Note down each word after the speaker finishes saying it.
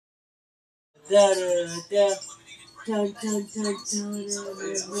Hello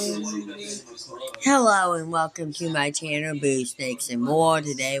and welcome to my channel, Boo Snakes and More.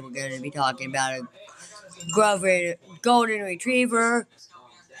 Today we're going to be talking about a golden retriever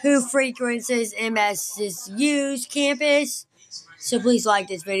who frequents MSU's campus. So please like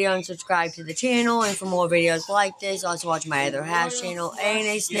this video and subscribe to the channel. And for more videos like this, also watch my other house channel,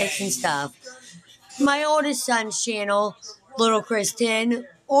 A&A Snakes and Stuff. My oldest son's channel, Little Chris 10,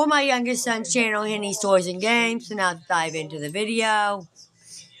 or my youngest son's channel, Henny's Toys and Games. So now let's dive into the video.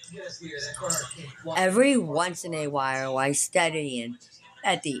 Every once in a while, while studying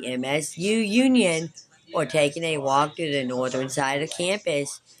at the MSU Union or taking a walk to the northern side of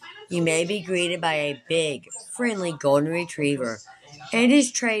campus, you may be greeted by a big, friendly golden retriever and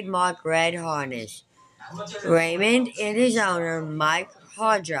his trademark red harness. Raymond and his owner, Mike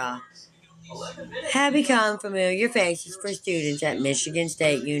Hodja, have become familiar faces for students at Michigan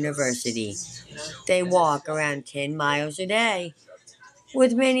State University. They walk around 10 miles a day,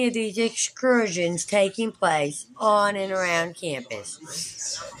 with many of these excursions taking place on and around campus.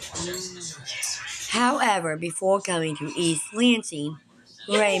 However, before coming to East Lansing,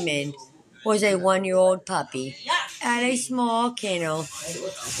 Raymond was a 1-year-old puppy at a small kennel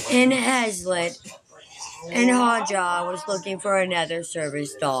in Hazlet, and Hodja was looking for another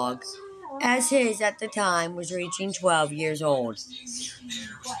service dog, as his at the time was reaching 12 years old.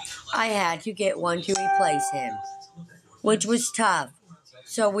 I had to get one to replace him, which was tough.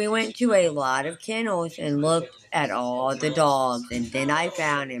 So we went to a lot of kennels and looked at all the dogs, and then I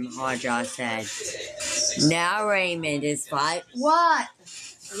found him, Hodja said. Now Raymond is 5. What?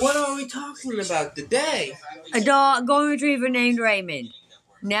 What are we talking about today? A golden retriever named Raymond.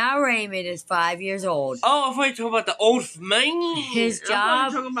 Now Raymond is 5 years old. Oh, I thought you were talking about the old man. His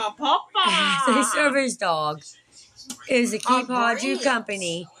job talking about Papa. as a service dog is to keep Hodja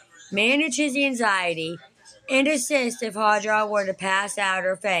company, manage his anxiety, and assist if Hodja were to pass out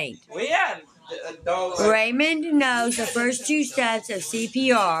or faint. We had a dog. Raymond knows the first 2 steps of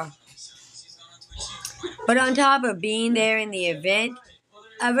CPR, but on top of being there in the event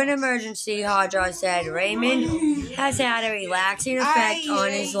of an emergency, Hodja said, Raymond has had a relaxing effect on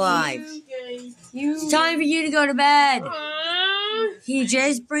his life. It's time for you to go to bed. He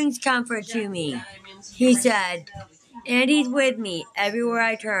just brings comfort to me, he said, and he's with me everywhere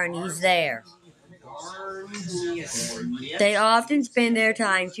I turn. He's there. They often spend their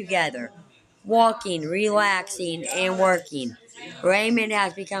time together, walking, relaxing, and working. Raymond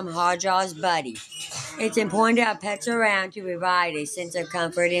has become Hodja's buddy. It's important to have pets around to provide a sense of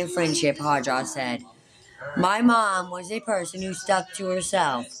comfort and friendship, Hodja said. My mom was a person who stuck to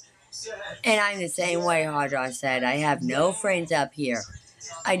herself. And I'm the same way, Hodja said. I have no friends up here.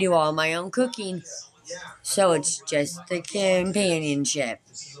 I do all my own cooking, so it's just the companionship.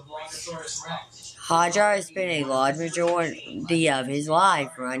 Hodja has spent a large majority of his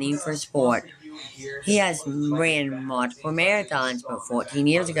life running for sport. He has ran multiple marathons, but 14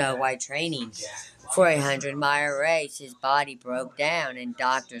 years ago, while training for a 100-mile race, his body broke down and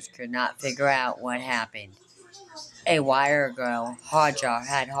doctors could not figure out what happened. A while ago, Hodja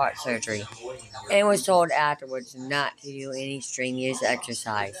had heart surgery and was told afterwards not to do any strenuous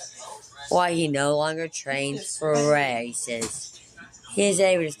exercise. While he no longer trains for races, he is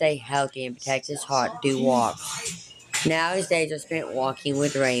able to stay healthy and protect his heart through walks. Now his days are spent walking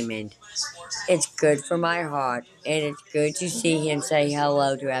with Raymond. It's good for my heart, and it's good to see him say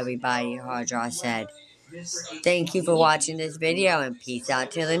hello to everybody, Hodja said. Thank you for watching this video, and peace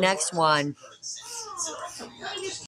out till the next one.